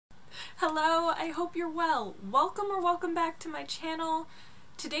Hello, I hope you're well. Welcome or welcome back to my channel.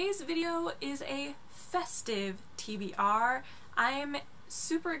 Today's video is a festive TBR. I'm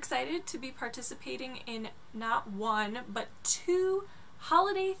super excited to be participating in not one, but two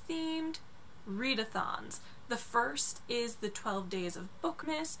holiday-themed readathons. The first is the 12 Days of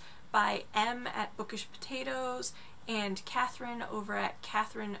Bookmas by M at Bookish Potatoes and Catherine over at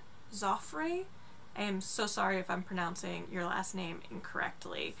Catherine Zoffre. I am so sorry if I'm pronouncing your last name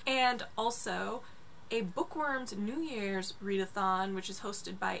incorrectly. And also a Bookworm's New Year's readathon, which is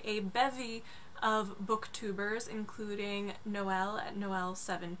hosted by a bevy of booktubers, including Noelle at Noelle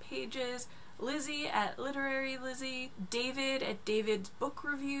 7 Pages, Lizzie at Literary Lizzie, David at David's Book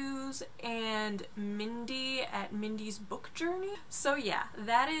Reviews, and Mindy at Mindy's Book Journey. So yeah,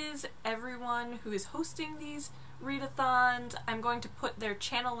 that is everyone who is hosting these readathons. I'm going to put their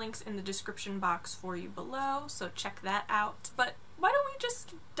channel links in the description box for you below, so check that out. But why don't we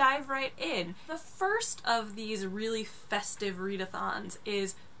just dive right in? The first of these really festive readathons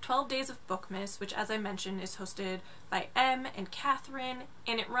is 12 Days of Bookmas, which, as I mentioned, is hosted by M and Catherine,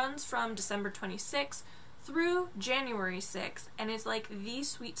 and it runs from December 26th through January 6th, and is like the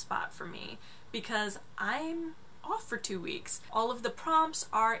sweet spot for me because I'm off for 2 weeks. All of the prompts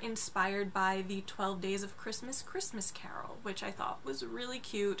are inspired by the 12 Days of Christmas Carol, which I thought was really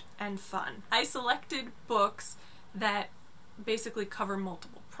cute and fun. I selected books that basically cover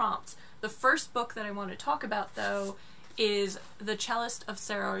multiple prompts. The first book that I want to talk about, though, is The Cellist of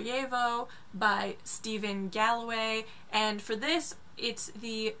Sarajevo by Stephen Galloway, and for this it's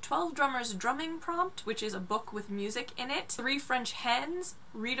the 12 Drummers Drumming prompt, which is a book with music in it, 3 French Hens,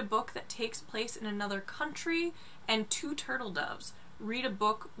 read a book that takes place in another country, and 2 Turtle Doves, read a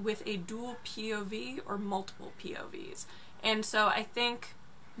book with a dual POV or multiple POVs. And so I think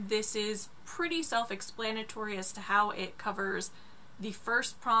this is pretty self-explanatory as to how it covers the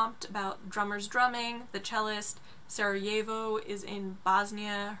first prompt about drummers drumming, the cellist, Sarajevo is in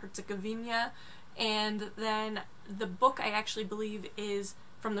Bosnia, Herzegovina, and then the book I actually believe is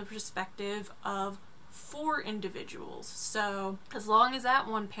from the perspective of 4 individuals, so as long as that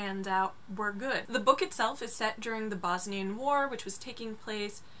one pans out, we're good. The book itself is set during the Bosnian War, which was taking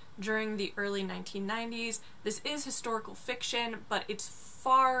place during the early 1990s. This is historical fiction, but it's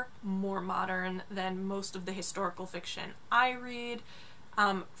far more modern than most of the historical fiction I read.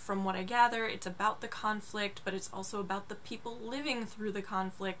 From what I gather, it's about the conflict, but it's also about the people living through the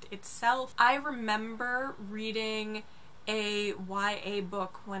conflict itself. I remember reading a YA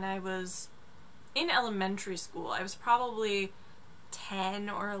book when I was in elementary school. I was probably 10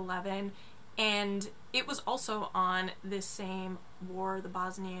 or 11, and it was also on this same war, the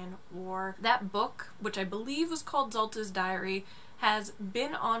Bosnian War. That book, which I believe was called Zolta's Diary, has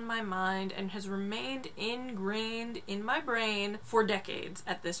been on my mind and has remained ingrained in my brain for decades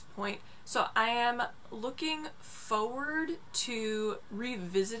at this point. So I am looking forward to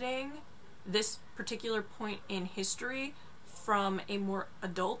revisiting this particular point in history from a more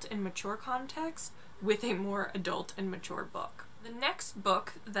adult and mature context with a more adult and mature book. The next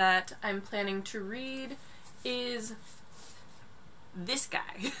book that I'm planning to read is this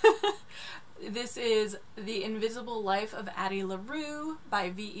guy. This is The Invisible Life of Addie LaRue by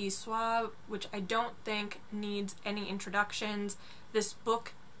V.E. Schwab, which I don't think needs any introductions. This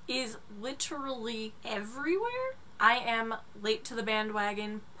book is literally everywhere. I am late to the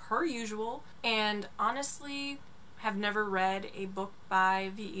bandwagon per usual, and honestly have never read a book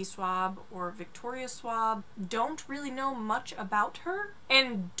by V.E. Schwab or Victoria Schwab. Don't really know much about her,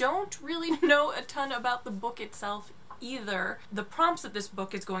 and don't really know a ton about the book itself either. The prompts that this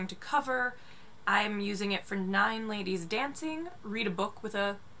book is going to cover, I'm using it for 9 Ladies Dancing, read a book with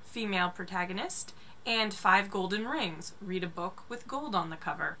a female protagonist, and 5 Golden Rings, read a book with gold on the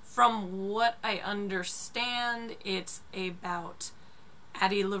cover. From what I understand, it's about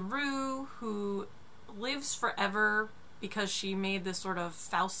Addie LaRue, who lives forever because she made this sort of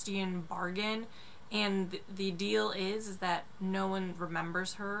Faustian bargain, and the deal is that no one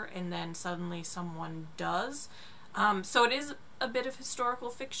remembers her and then suddenly someone does. So it is a bit of historical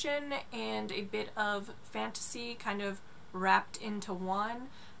fiction and a bit of fantasy kind of wrapped into one.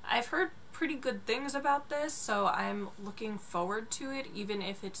 I've heard pretty good things about this, so I'm looking forward to it, even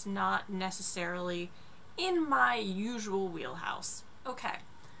if it's not necessarily in my usual wheelhouse. Okay,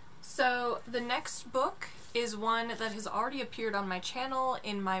 so the next book is one that has already appeared on my channel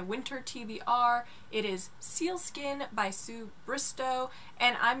in my winter TBR. It is Sealskin by Su Bristow,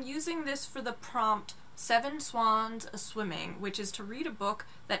 and I'm using this for the prompt 7 Swans A-Swimming, which is to read a book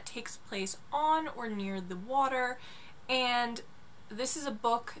that takes place on or near the water, and this is a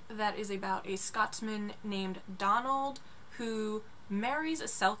book that is about a Scotsman named Donald who marries a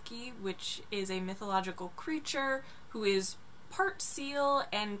Selkie, which is a mythological creature who is part seal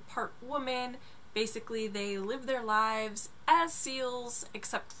and part woman. Basically, they live their lives as seals,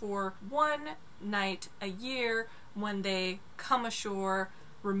 except for one night a year when they come ashore,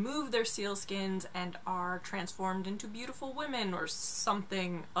 remove their sealskins, and are transformed into beautiful women or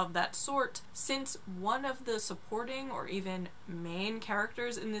something of that sort. Since one of the supporting or even main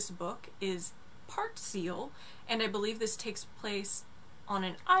characters in this book is part seal, and I believe this takes place on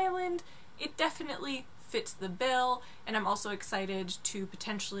an island, it definitely fits the bill, and I'm also excited to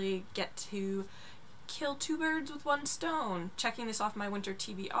potentially get to kill two birds with one stone, checking this off my winter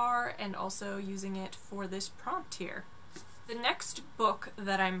TBR and also using it for this prompt here. The next book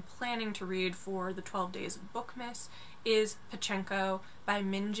that I'm planning to read for the 12 Days of Bookmas is Pachinko by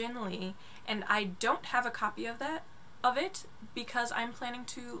Min Jin Lee, and I don't have a copy of it because I'm planning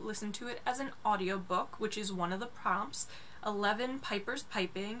to listen to it as an audiobook, which is one of the prompts. 11 Pipers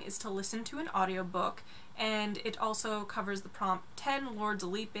Piping is to listen to an audiobook, and it also covers the prompt 10 Lords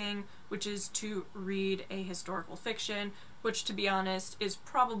Leaping, which is to read a historical fiction, which, to be honest, is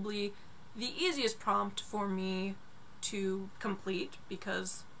probably the easiest prompt for me to complete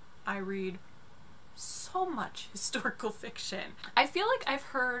because I read so much historical fiction. I feel like I've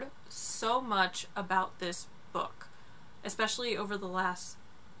heard so much about this book, especially over the last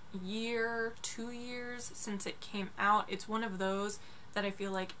year, 2 years since it came out. It's one of those that I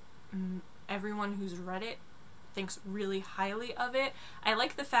feel like everyone who's read it thinks really highly of it. I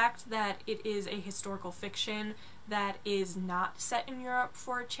like the fact that it is a historical fiction that is not set in Europe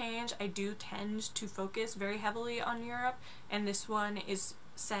for a change. I do tend to focus very heavily on Europe, and this one is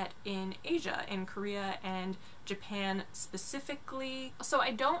set in Asia, in Korea and Japan specifically. So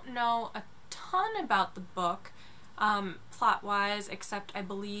I don't know a ton about the book plot-wise, except I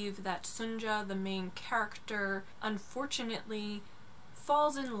believe that Sunja, the main character, unfortunately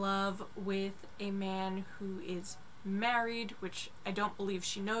falls in love with a man who is married, which I don't believe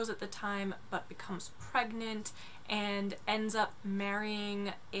she knows at the time, but becomes pregnant and ends up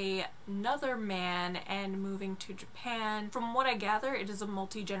marrying another man and moving to Japan. From what I gather, it is a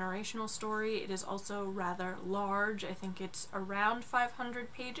multi-generational story. It is also rather large. I think it's around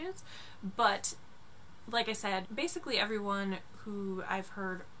 500 pages, but like I said, basically everyone who I've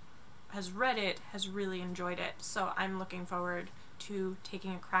heard has read it has really enjoyed it, so I'm looking forward to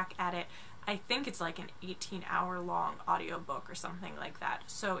taking a crack at it. I think it's like an 18-hour long audiobook or something like that,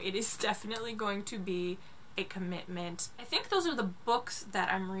 so it is definitely going to be a commitment. I think those are the books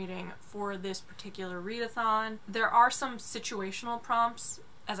that I'm reading for this particular readathon. There are some situational prompts,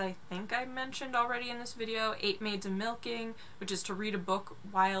 as I think I mentioned already in this video. 8 Maids a Milking, which is to read a book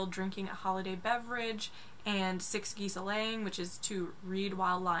while drinking a holiday beverage, and 6 Geese a Laying, which is to read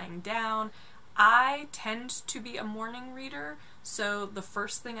while lying down. I tend to be a morning reader, so the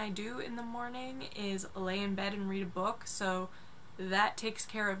first thing I do in the morning is lay in bed and read a book, so that takes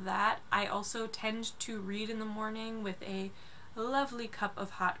care of that. I also tend to read in the morning with a lovely cup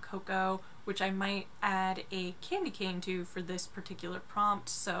of hot cocoa, which I might add a candy cane to for this particular prompt,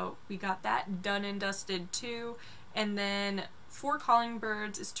 so we got that done and dusted too. And then 4 Calling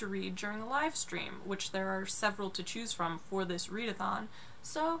Birds is to read during a live stream, which there are several to choose from for this readathon,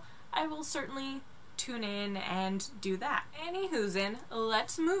 so I will certainly tune in and do that. Anywhoozin,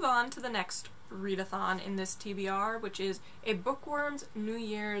 let's move on to the next readathon in this TBR, which is a Bookworms New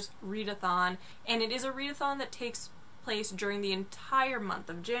Year's readathon, and it is a readathon that takes place during the entire month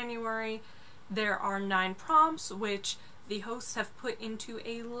of January. There are 9 prompts, which the hosts have put into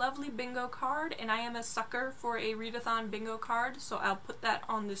a lovely bingo card, and I am a sucker for a readathon bingo card, so I'll put that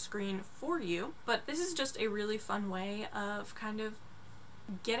on the screen for you. But this is just a really fun way of kind of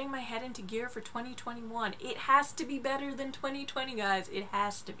getting my head into gear for 2021. It has to be better than 2020, guys. It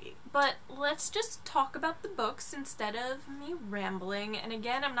has to be. But let's just talk about the books instead of me rambling. And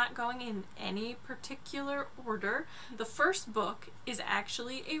again, I'm not going in any particular order. The first book is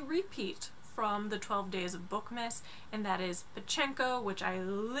actually a repeat from the 12 Days of Bookmas, and that is Pachinko, which I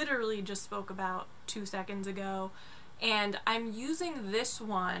literally just spoke about 2 seconds ago. And I'm using this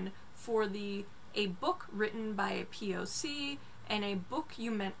one for a book written by a POC and a book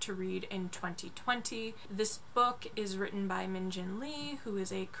you meant to read in 2020. This book is written by Min Jin Lee, who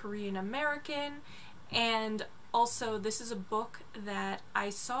is a Korean American, and also this is a book that I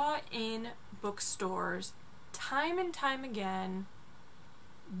saw in bookstores time and time again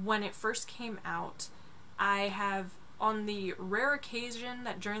when it first came out. I have, on the rare occasion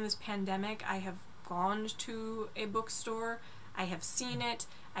that during this pandemic I have gone to a bookstore, I have seen it,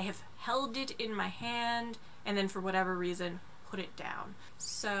 I have held it in my hand, and then for whatever reason put it down.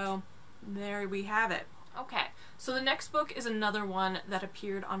 So there we have it. Okay, So the next book is another one that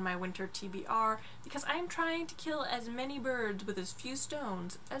appeared on my winter TBR because I am trying to kill as many birds with as few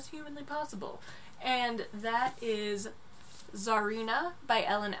stones as humanly possible. And that is Tsarina by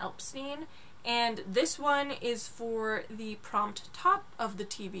Ellen Alpsten. And this one is for the prompt top of the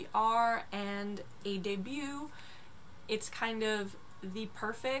TBR and a debut. It's kind of the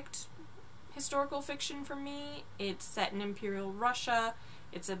perfect historical fiction for me. It's set in Imperial Russia.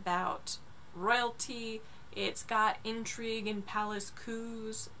 It's about royalty. It's got intrigue and palace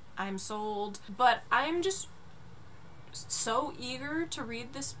coups. I'm sold. But I'm just so eager to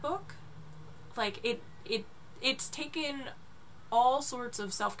read this book. Like, it's taken all sorts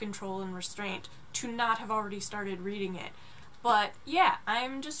of self-control and restraint to not have already started reading it. But yeah,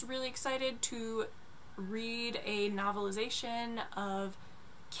 I'm just really excited to read a novelization of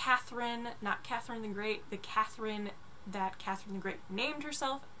Catherine, not Catherine the Great, the Catherine that Catherine the Great named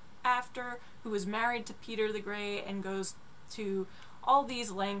herself after, who was married to Peter the Great and goes to all these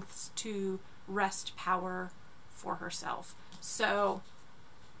lengths to wrest power for herself. So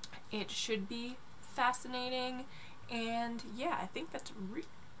it should be fascinating, and yeah, I think that's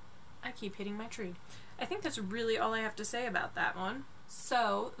I keep hitting my tree. I think that's really all I have to say about that one.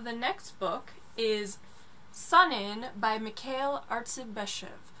 So the next book is Sanin by Mikhail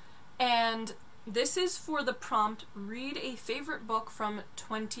Artsybashev, and this is for the prompt, read a favorite book from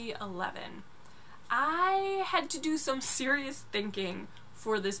 2011. I had to do some serious thinking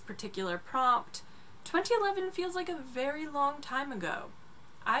for this particular prompt. 2011 feels like a very long time ago.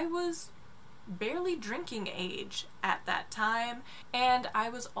 I was barely drinking age at that time, and I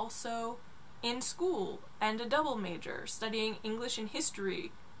was also in school and a double major studying English and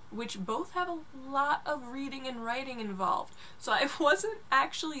history, which both have a lot of reading and writing involved. So I wasn't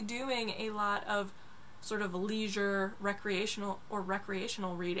actually doing a lot of sort of leisure, recreational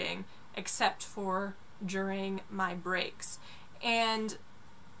reading, except for during my breaks. And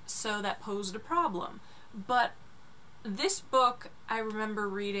so that posed a problem. But this book I remember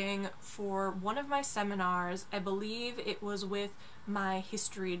reading for one of my seminars. I believe it was with my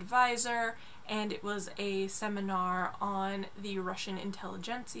history advisor, and it was a seminar on the Russian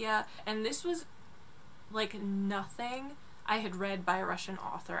intelligentsia, and this was like nothing I had read by a Russian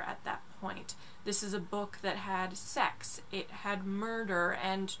author at that point. This is a book that had sex, it had murder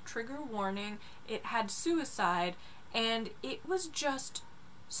and trigger warning, it had suicide, and it was just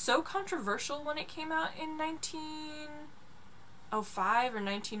so controversial when it came out in 1905 or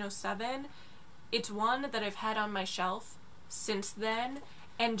 1907. It's one that I've had on my shelf since then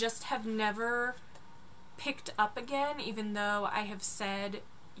and just have never picked up again, even though I have said,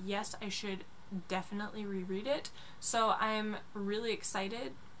 yes, I should definitely reread it. So I'm really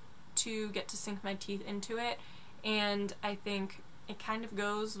excited to get to sink my teeth into it, and I think it kind of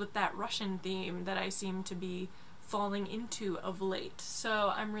goes with that Russian theme that I seem to be falling into of late.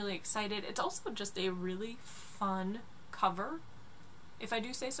 So I'm really excited. It's also just a really fun cover, if I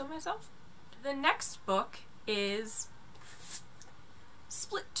do say so myself. The next book is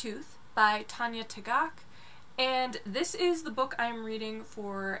Split Tooth by Tanya Tagaq, and this is the book I'm reading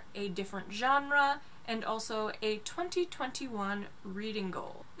for a different genre and also a 2021 reading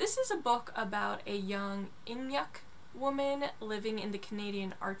goal. This is a book about a young Inuit woman living in the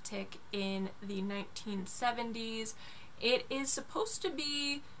Canadian Arctic in the 1970s. It is supposed to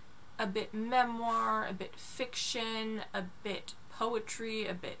be a bit memoir, a bit fiction, a bit poetry,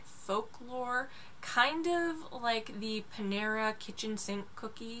 a bit folklore, kind of like the Panera kitchen sink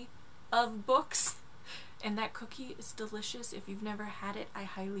cookie of books. And that cookie is delicious. If you've never had it, I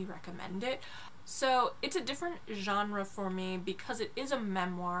highly recommend it. So it's a different genre for me because it is a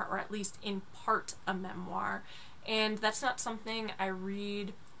memoir, or at least in part a memoir, and that's not something I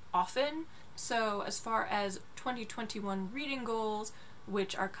read often. So as far as 2021 reading goals,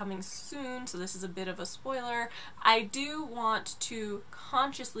 which are coming soon, so this is a bit of a spoiler, I do want to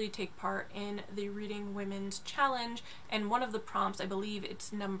consciously take part in the Reading Women's Challenge, and one of the prompts, I believe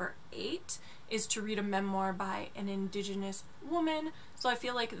it's number 8, is to read a memoir by an Indigenous woman, so I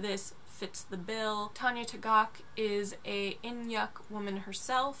feel like this fits the bill. Tanya Tagaq is a Inuit woman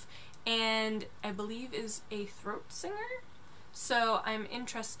herself, and I believe is a throat singer, so I'm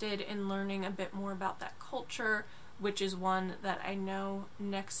interested in learning a bit more about that culture, which is one that I know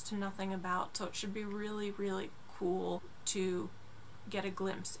next to nothing about, so it should be really, really cool to get a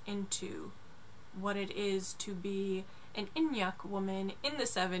glimpse into what it is to be an Inuit woman in the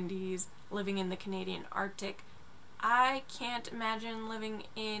 70s living in the Canadian Arctic. I can't imagine living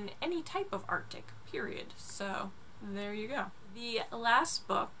in any type of Arctic, period. So there you go. The last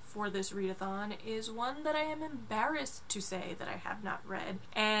book for this readathon is one that I am embarrassed to say that I have not read,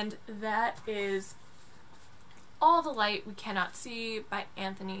 and that is All the Light We Cannot See by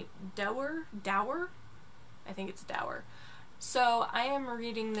Anthony Doerr? I think it's Doerr. So I am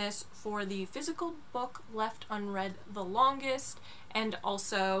reading this for the physical book left unread the longest, and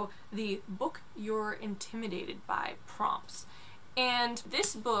also the book you're intimidated by prompts. And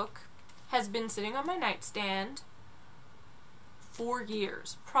this book has been sitting on my nightstand for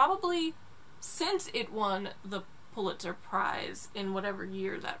years, probably since it won the Pulitzer Prize in whatever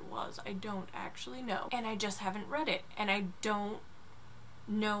year that was. I don't actually know. And I just haven't read it, and I don't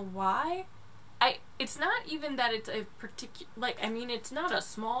know why. It's not even that it's a particular, it's not a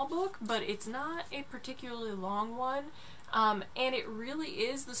small book, but it's not a particularly long one. And it really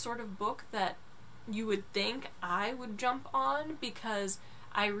is the sort of book that you would think I would jump on, because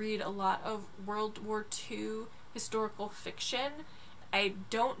I read a lot of World War II historical fiction. I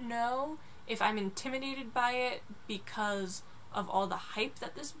don't know if I'm intimidated by it because of all the hype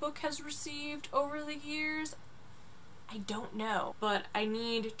that this book has received over the years. I don't know, but I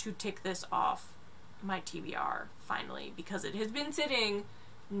need to tick this off my TBR finally, because it has been sitting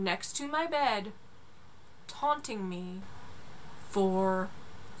next to my bed taunting me for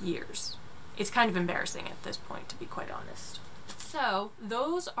years. It's kind of embarrassing at this point, to be quite honest. So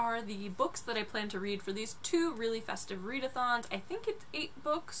those are the books that I plan to read for these two really festive readathons. I think it's 8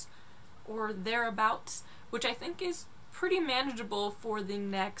 books or thereabouts, which I think is pretty manageable for the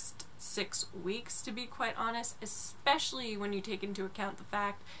next 6 weeks, to be quite honest, especially when you take into account the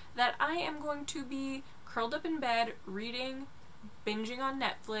fact that I am going to be curled up in bed reading, binging on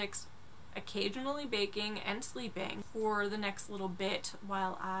Netflix, occasionally baking and sleeping for the next little bit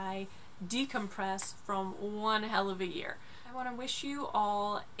while I decompress from one hell of a year. I want to wish you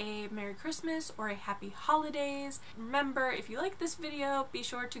all a Merry Christmas or a Happy Holidays. Remember, if you like this video, be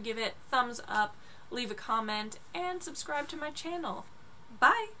sure to give it thumbs up, leave a comment, and subscribe to my channel.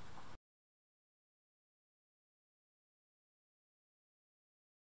 Bye!